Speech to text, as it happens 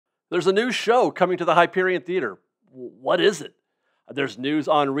There's a new show coming to the Hyperion Theater. What is it? There's news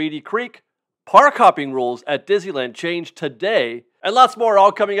on Reedy Creek, park hopping rules at Disneyland change today, and lots more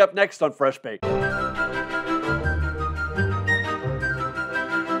all coming up next on Fresh Baked.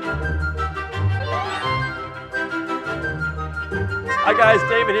 Hi guys,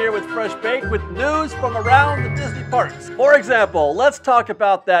 David here with Fresh Baked with news from around the Disney parks. For example, let's talk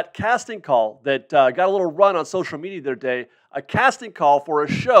about that casting call that got a little run on social media the other day, a casting call for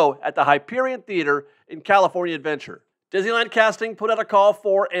a show at the Hyperion Theater in California Adventure. Disneyland Casting put out a call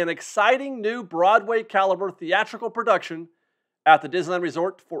for an exciting new Broadway caliber theatrical production at the Disneyland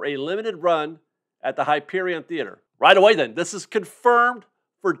Resort for a limited run at the Hyperion Theater. Right away then, this is confirmed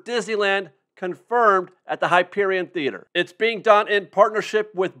for Disneyland, confirmed at the Hyperion Theater. It's being done in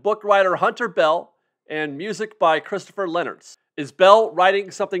partnership with book writer Hunter Bell and music by Christopher Leonards. Is Bell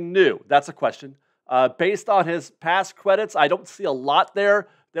writing something new? That's a question. Based on his past credits, I don't see a lot there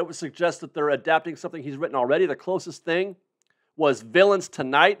that would suggest that they're adapting something he's written already. The closest thing was Villains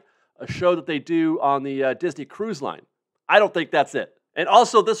Tonight, a show that they do on the Disney Cruise Line. I don't think that's it. And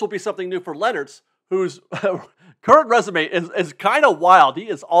also, this will be something new for Leonards, whose current resume is kind of wild. He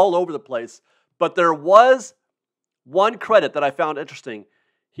is all over the place. But there was one credit that I found interesting.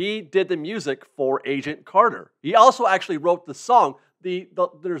 He did the music for Agent Carter. He also actually wrote the song.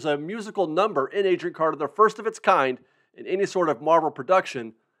 There's a musical number in Agent Carter, the first of its kind in any sort of Marvel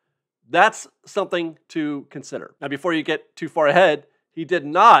production. That's something to consider. Now, before you get too far ahead, he did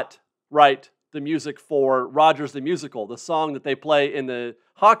not write the music for Rogers the Musical, the song that they play in the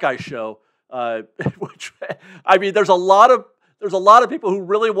Hawkeye show. Which, I mean, there's a lot of people who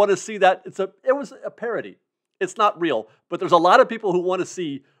really want to see that. It was a parody. It's not real, but there's a lot of people who want to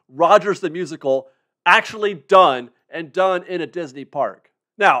see Rogers the Musical actually done in a Disney park.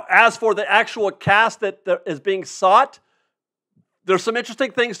 Now, as for the actual cast that is being sought, there's some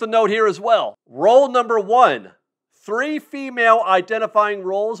interesting things to note here as well. Role number 1, 3 female identifying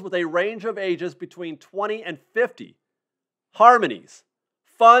roles with a range of ages between 20 and 50. Harmonies,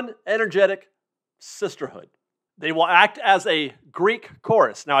 fun, energetic, sisterhood. They will act as a Greek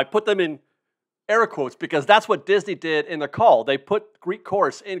chorus. Now, I put them in air quotes because that's what Disney did in the call. They put Greek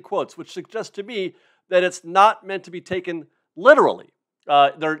chorus in quotes, which suggests to me that it's not meant to be taken literally.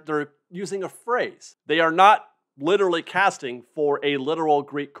 They're using a phrase. They are not literally casting for a literal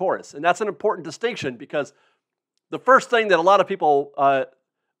Greek chorus. And that's an important distinction because the first thing that a lot of people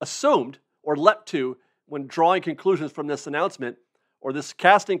assumed or leapt to when drawing conclusions from this announcement or this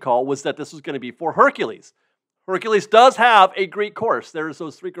casting call was that this was going to be for Hercules. Hercules does have a Greek chorus. There's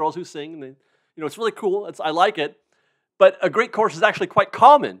those 3 girls who sing. And it's really cool. I like it. But a Greek chorus is actually quite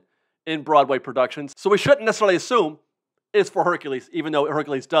common in Broadway productions. So we shouldn't necessarily assume it's for Hercules, even though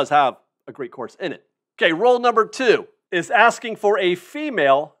Hercules does have a Greek chorus in it. Okay, role number 2 is asking for a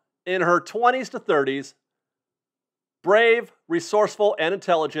female in her 20s to 30s, brave, resourceful, and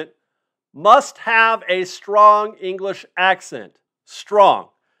intelligent, must have a strong English accent. Strong.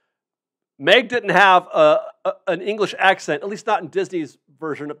 Meg didn't have an English accent, at least not in Disney's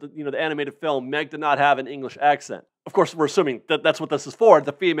version of the animated film. Meg did not have an English accent. Of course, we're assuming that that's what this is for.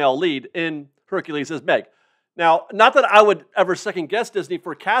 The female lead in Hercules is Meg. Now, not that I would ever second guess Disney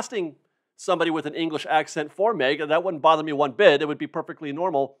for casting somebody with an English accent for Meg. That wouldn't bother me one bit. It would be perfectly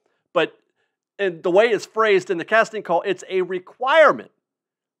normal. But in the way it's phrased in the casting call, it's a requirement.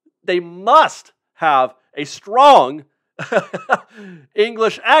 They must have a strong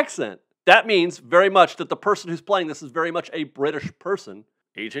English accent. That means very much that the person who's playing this is very much a British person.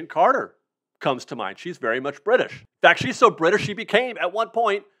 Agent Carter comes to mind. She's very much British. In fact, she's so British she became, at one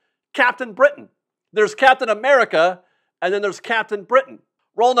point, Captain Britain. There's Captain America, and then there's Captain Britain.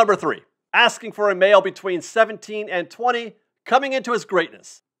 Role number 3, asking for a male between 17 and 20, coming into his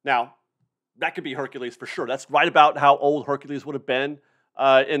greatness. Now, that could be Hercules for sure. That's right about how old Hercules would have been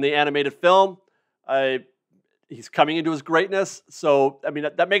in the animated film. He's coming into his greatness, so, I mean,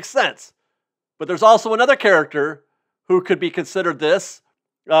 that makes sense. But there's also another character who could be considered this.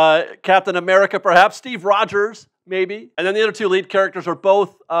 Captain America, perhaps. Steve Rogers, maybe. And then the other 2 lead characters are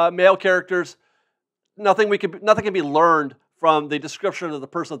both male characters. Nothing can be learned from the description of the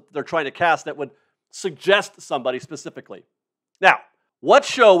person they're trying to cast that would suggest somebody specifically. Now, what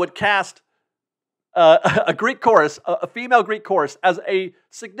show would cast a Greek chorus, a female Greek chorus, as a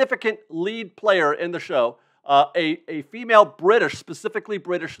significant lead player in the show? A female British, specifically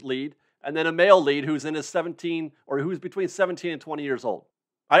British lead, and then a male lead who's in his 17 or who's between 17 and 20 years old.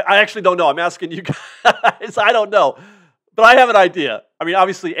 I actually don't know. I'm asking you guys. I don't know. But I have an idea. I mean,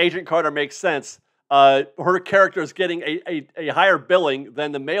 obviously, Agent Carter makes sense. Her character is getting a higher billing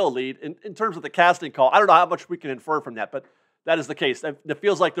than the male lead in terms of the casting call. I don't know how much we can infer from that, but that is the case. It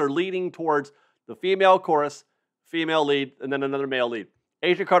feels like they're leaning towards the female chorus, female lead, and then another male lead.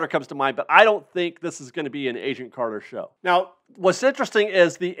 Agent Carter comes to mind, but I don't think this is going to be an Agent Carter show. Now, what's interesting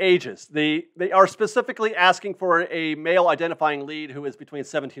is the ages. They are specifically asking for a male identifying lead who is between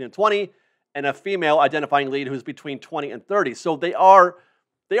 17 and 20, and a female identifying lead who is between 20 and 30. So they are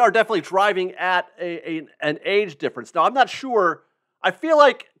definitely driving at an age difference. Now, I'm not sure. I feel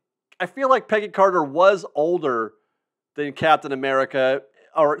like Peggy Carter was older than Captain America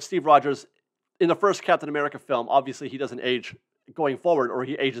or Steve Rogers in the first Captain America film. Obviously, he doesn't age going forward, or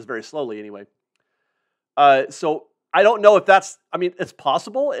he ages very slowly anyway. So I don't know if that's, I mean, it's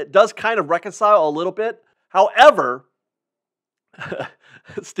possible. It does kind of reconcile a little bit. However,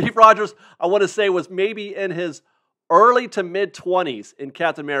 Steve Rogers, I want to say, was maybe in his early to mid-20s in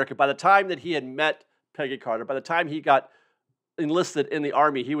Captain America. By the time that he had met Peggy Carter, by the time he got enlisted in the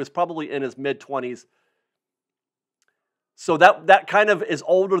Army, he was probably in his mid-20s. So that kind of is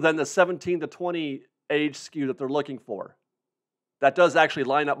older than the 17 to 20 age skew that they're looking for. That does actually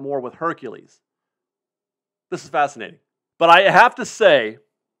line up more with Hercules. This is fascinating. But I have to say,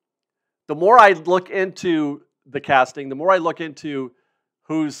 the more I look into the casting, the more I look into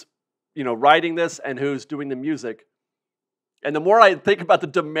who's, writing this and who's doing the music, and the more I think about the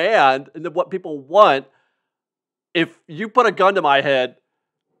demand and what people want, if you put a gun to my head,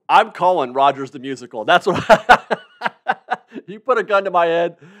 I'm calling Rogers the Musical. That's what you put a gun to my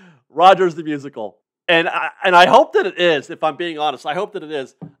head, Rogers the Musical. And I hope that it is, if I'm being honest. I hope that it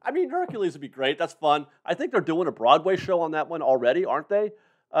is. I mean, Hercules would be great. That's fun. I think they're doing a Broadway show on that one already, aren't they?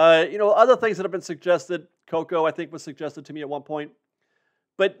 Other things that have been suggested. Coco, I think, was suggested to me at one point.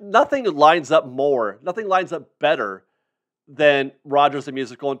 But nothing lines up more, nothing lines up better than Rogers the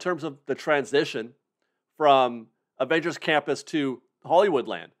Musical in terms of the transition from Avengers Campus to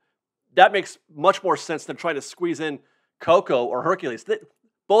Hollywoodland. That makes much more sense than trying to squeeze in Coco or Hercules.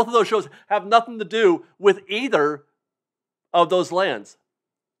 Both of those shows have nothing to do with either of those lands.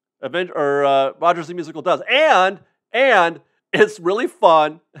 Rogers the Musical does. And it's really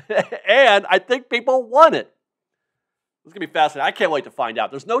fun, and I think people want it. It's going to be fascinating. I can't wait to find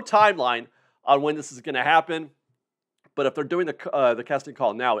out. There's no timeline on when this is going to happen, but if they're doing the casting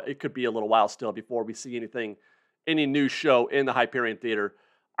call now, it could be a little while still before we see any new show in the Hyperion Theater.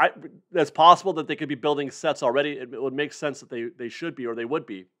 It's possible that they could be building sets already. It would make sense that they should be, or they would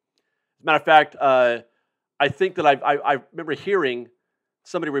be. As a matter of fact, I think that I remember hearing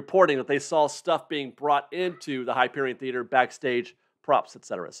somebody reporting that they saw stuff being brought into the Hyperion Theater, backstage, props,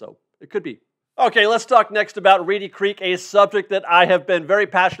 etc. So it could be. Okay, let's talk next about Reedy Creek, a subject that I have been very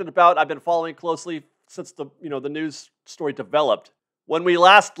passionate about. I've been following closely since the news story developed. When we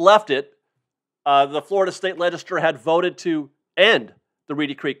last left it, the Florida State Legislature had voted to end the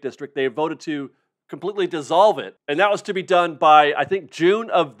Reedy Creek District. They voted to completely dissolve it. And that was to be done by, I think, June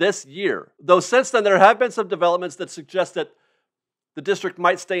of this year. Though since then, there have been some developments that suggest that the district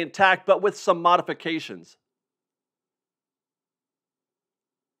might stay intact, but with some modifications.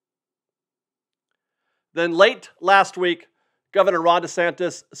 Then late last week, Governor Ron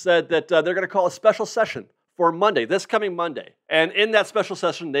DeSantis said that they're going to call a special session for Monday, this coming Monday. And in that special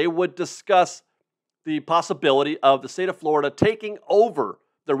session, they would discuss the possibility of the state of Florida taking over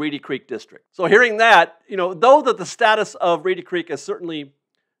the Reedy Creek District. So hearing that, though that the status of Reedy Creek is certainly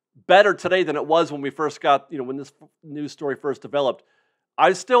better today than it was when we first got, when this news story first developed,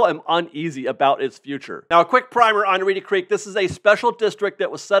 I still am uneasy about its future. Now, a quick primer on Reedy Creek. This is a special district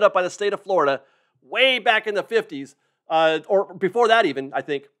that was set up by the state of Florida way back in the 50s, or before that even, I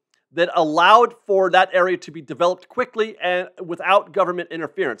think, that allowed for that area to be developed quickly and without government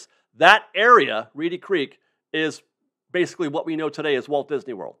interference. That area, Reedy Creek, is basically what we know today as Walt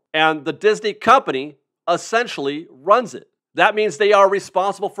Disney World. And the Disney company essentially runs it. That means they are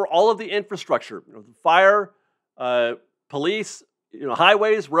responsible for all of the infrastructure, fire, police,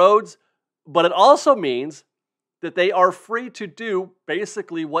 highways, roads, but it also means that they are free to do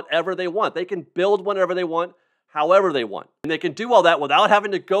basically whatever they want. They can build whenever they want, however they want. And they can do all that without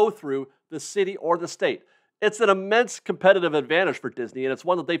having to go through the city or the state. It's an immense competitive advantage for Disney, and it's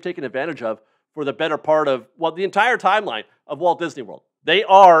one that they've taken advantage of for the better part of, the entire timeline of Walt Disney World. They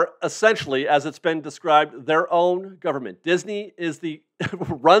are essentially, as it's been described, their own government. Disney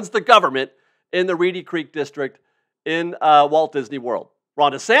runs the government in the Reedy Creek District in Walt Disney World.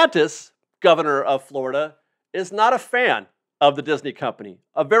 Ron DeSantis, governor of Florida, is not a fan of the Disney company,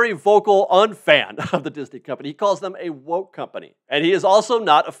 a very vocal unfan of the Disney company. He calls them a woke company. And he is also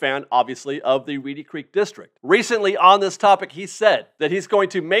not a fan, obviously, of the Reedy Creek District. Recently on this topic, he said that he's going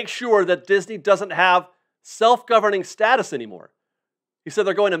to make sure that Disney doesn't have self-governing status anymore. He said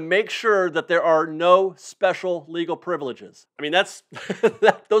they're going to make sure that there are no special legal privileges. I mean,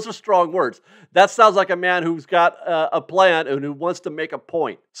 those are strong words. That sounds like a man who's got a plan and who wants to make a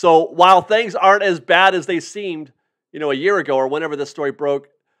point. So while things aren't as bad as they seemed, a year ago or whenever this story broke,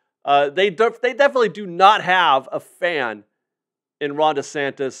 they definitely do not have a fan in Ron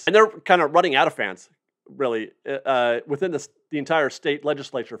DeSantis, and they're kind of running out of fans, really, within the entire state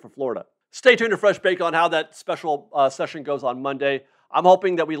legislature for Florida. Stay tuned to Fresh Baked on how that special session goes on Monday. I'm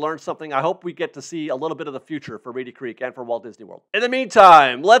hoping that we learn something. I hope we get to see a little bit of the future for Reedy Creek and for Walt Disney World. In the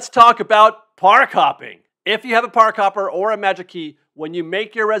meantime, let's talk about park hopping. If you have a park hopper or a Magic Key, when you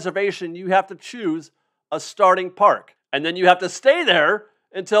make your reservation, you have to choose a starting park. And then you have to stay there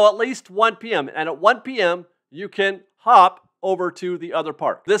until at least 1 p.m. And at 1 p.m., you can hop over to the other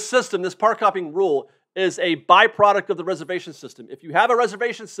park. This system, this park hopping rule, is a byproduct of the reservation system. If you have a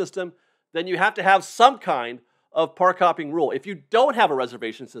reservation system, then you have to have some kind of park hopping rule. If you don't have a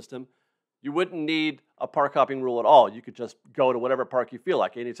reservation system, you wouldn't need a park hopping rule at all. You could just go to whatever park you feel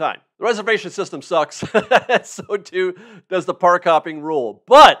like anytime. The reservation system sucks, so too does the park hopping rule.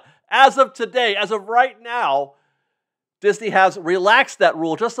 But as of today, as of right now, Disney has relaxed that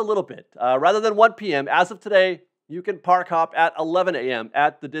rule just a little bit. Rather than 1 p.m., as of today, you can park hop at 11 a.m.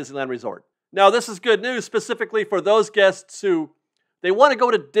 at the Disneyland Resort. Now, this is good news specifically for those guests who they want to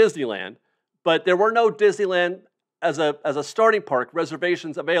go to Disneyland, but there were no Disneyland as a starting park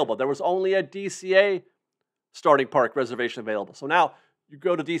reservations available. There was only a DCA starting park reservation available. So now you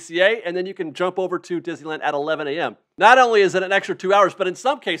go to DCA and then you can jump over to Disneyland at 11 a.m. Not only is it an extra 2 hours, but in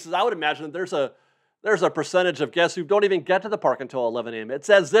some cases, I would imagine that there's a percentage of guests who don't even get to the park until 11 a.m. It's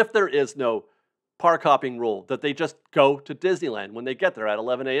as if there is no park hopping rule, that they just go to Disneyland when they get there at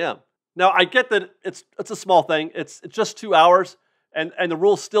 11 a.m. Now, I get that it's a small thing. It's just 2 hours, and the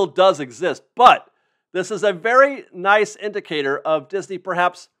rule still does exist. But this is a very nice indicator of Disney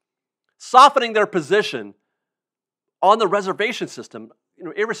perhaps softening their position on the reservation system,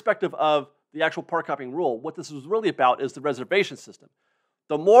 irrespective of the actual park hopping rule. What this is really about is the reservation system.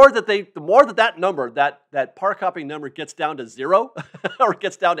 The more that number, that park hopping number gets down to 0 or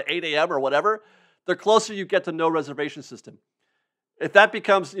gets down to 8 a.m. or whatever, the closer you get to no reservation system. If that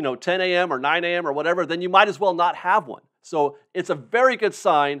becomes 10 a.m. or 9 a.m. or whatever, then you might as well not have one. So it's a very good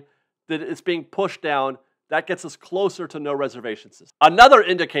sign that it's being pushed down. That gets us closer to no reservation system. Another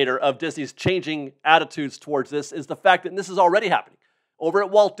indicator of Disney's changing attitudes towards this is the fact that this is already happening over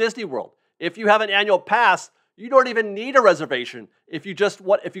at Walt Disney World. If you have an annual pass, you don't even need a reservation. If you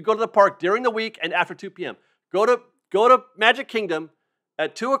go to the park during the week and after 2 p.m., go to Magic Kingdom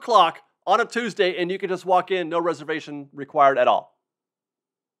at 2 o'clock on a Tuesday, and you can just walk in, no reservation required at all.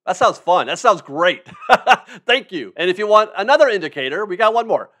 That sounds fun. That sounds great. Thank you. And if you want another indicator, we got one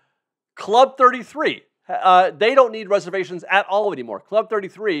more. Club 33. They don't need reservations at all anymore. Club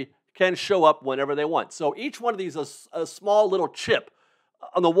 33 can show up whenever they want. So each one of these is a small little chip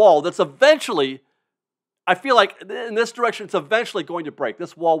on the wall that's eventually, I feel like in this direction, it's eventually going to break.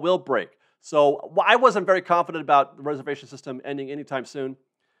 This wall will break. So I wasn't very confident about the reservation system ending anytime soon.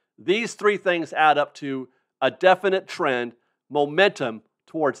 These three things add up to a definite trend, momentum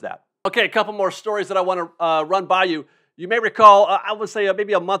towards that. Okay, a couple more stories that I want to run by you. You may recall, I would say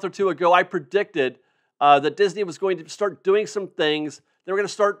maybe a month or two ago, I predicted that Disney was going to start doing some things. They were going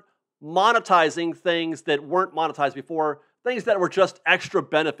to start monetizing things that weren't monetized before, things that were just extra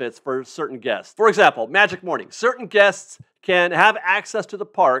benefits for certain guests. For example, Magic Morning. Certain guests can have access to the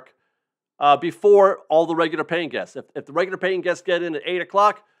park before all the regular paying guests. If the regular paying guests get in at 8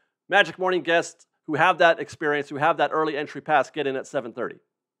 o'clock, Magic Morning guests who have that experience, who have that early entry pass, get in at 7:30.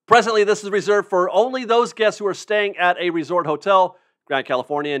 Presently, this is reserved for only those guests who are staying at a resort hotel, Grand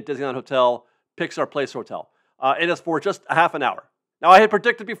Californian, Disneyland Hotel, Pixar Place Hotel. And it's for just a half an hour. Now, I had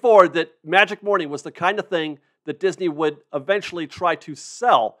predicted before that Magic Morning was the kind of thing that Disney would eventually try to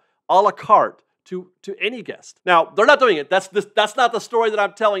sell a la carte to any guest. Now, they're not doing it. That's not the story that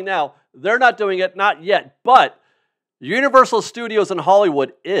I'm telling now. They're not doing it, not yet. But Universal Studios in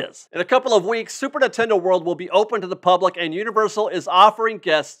Hollywood is. In a couple of weeks, Super Nintendo World will be open to the public, and Universal is offering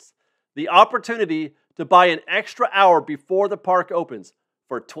guests the opportunity to buy an extra hour before the park opens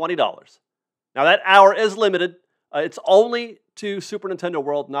for $20. Now, that hour is limited. It's only to Super Nintendo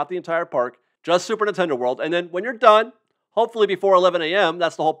World, not the entire park, just Super Nintendo World. And then when you're done, hopefully before 11 a.m.,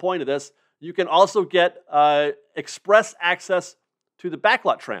 that's the whole point of this, you can also get express access to the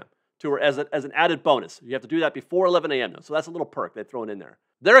backlot tram tour as an added bonus. You have to do that before 11 a.m. So that's a little perk they've thrown in there.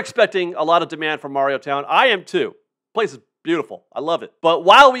 They're expecting a lot of demand from Mario Town. I am too. The place is beautiful. I love it. But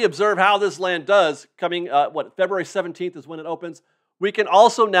while we observe how this land does, coming, February 17th is when it opens, we can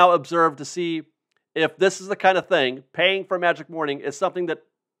also now observe to see if this is the kind of thing, paying for Magic Morning is something that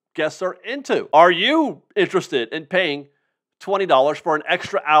guests are into. Are you interested in paying $20 for an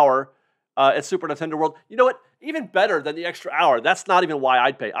extra hour at Super Nintendo World? You know what? Even better than the extra hour. That's not even why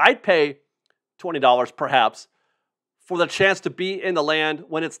I'd pay. I'd pay $20 perhaps for the chance to be in the land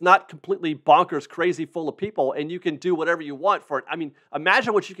when it's not completely bonkers, crazy full of people, and you can do whatever you want for it. I mean,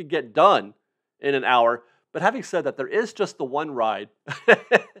 imagine what you could get done in an hour. But having said that, there is just the one ride.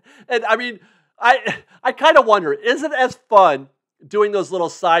 And I mean, I kind of wonder, is it as fun doing those little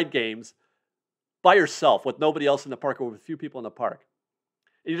side games by yourself with nobody else in the park or with a few people in the park?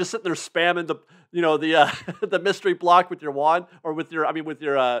 And you're just sitting there spamming the mystery block with your wand or with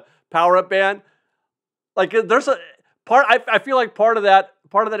your power-up band. Like there's a part, I feel like part of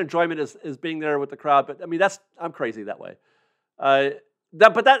that enjoyment is being there with the crowd. But I mean, I'm crazy that way.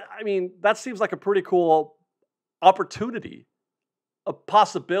 That seems like a pretty cool opportunity, a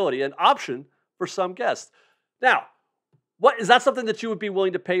possibility, an option for some guests. Now, is that something that you would be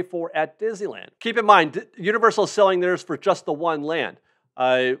willing to pay for at Disneyland? Keep in mind, Universal is selling theirs for just the one land.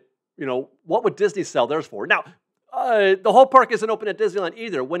 What would Disney sell theirs for? Now, the whole park isn't open at Disneyland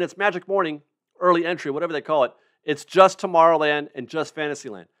either. When it's Magic Morning, early entry, whatever they call it, it's just Tomorrowland and just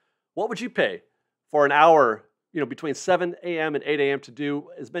Fantasyland. What would you pay for an hour, between 7 a.m. and 8 a.m. to do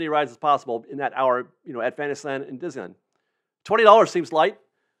as many rides as possible in that hour, at Fantasyland and Disneyland? $20 seems light.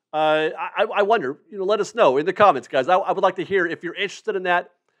 I wonder, let us know in the comments, guys. I would like to hear if you're interested in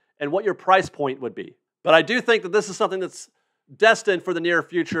that and what your price point would be. But I do think that this is something that's destined for the near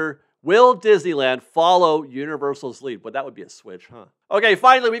future. Will Disneyland follow Universal's lead? But that would be a switch, huh? Okay,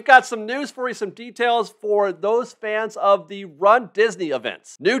 finally, we've got some news for you, some details for those fans of the Run Disney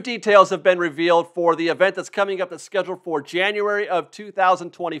events. New details have been revealed for the event that's coming up that's scheduled for January of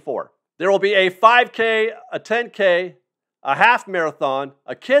 2024. There will be a 5K, a 10K, a half marathon,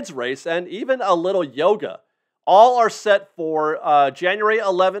 a kids race, and even a little yoga. All are set for January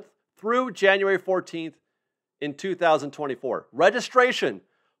 11th through January 14th in 2024. Registration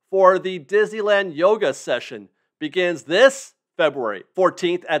for the Disneyland yoga session begins this February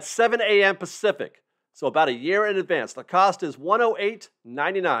 14th at 7 a.m. Pacific, so about a year in advance. The cost is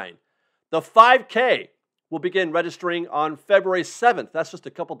 $108.99. The 5K will begin registering on February 7th. That's just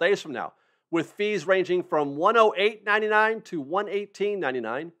a couple days from now, with fees ranging from $108.99 to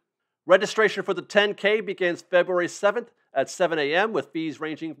 $118.99. Registration for the 10K begins February 7th at 7 a.m. with fees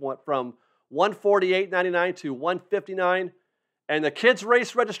ranging from $148.99 to $159. And the kids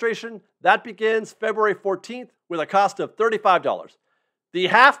race registration, that begins February 14th with a cost of $35. The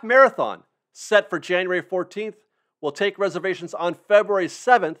half marathon, set for January 14th, will take reservations on February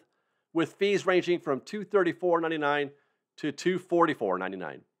 7th with fees ranging from $234.99 to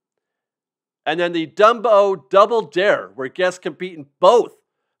 $244.99. And then the Dumbo Double Dare, where guests compete in both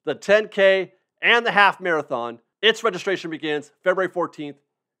the 10K and the half marathon. Its registration begins February 14th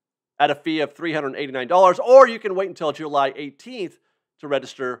at a fee of $389, or you can wait until July 18th to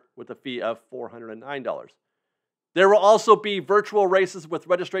register with a fee of $409. There will also be virtual races with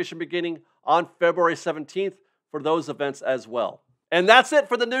registration beginning on February 17th for those events as well. And that's it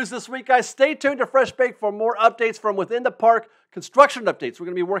for the news this week, guys. Stay tuned to Fresh Baked for more updates from within the park, construction updates. We're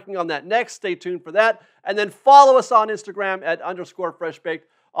going to be working on that next. Stay tuned for that. And then follow us on Instagram at _FreshBaked,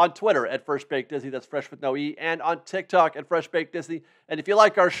 on Twitter at Fresh Baked Disney, that's fresh with no E, and on TikTok at Fresh Baked Disney. And if you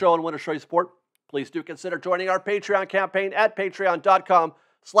like our show and want to show your support, please do consider joining our Patreon campaign at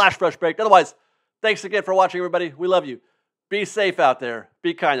patreon.com/freshbaked. Otherwise, thanks again for watching, everybody. We love you. Be safe out there.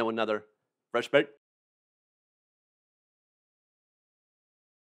 Be kind to one another. Fresh Baked.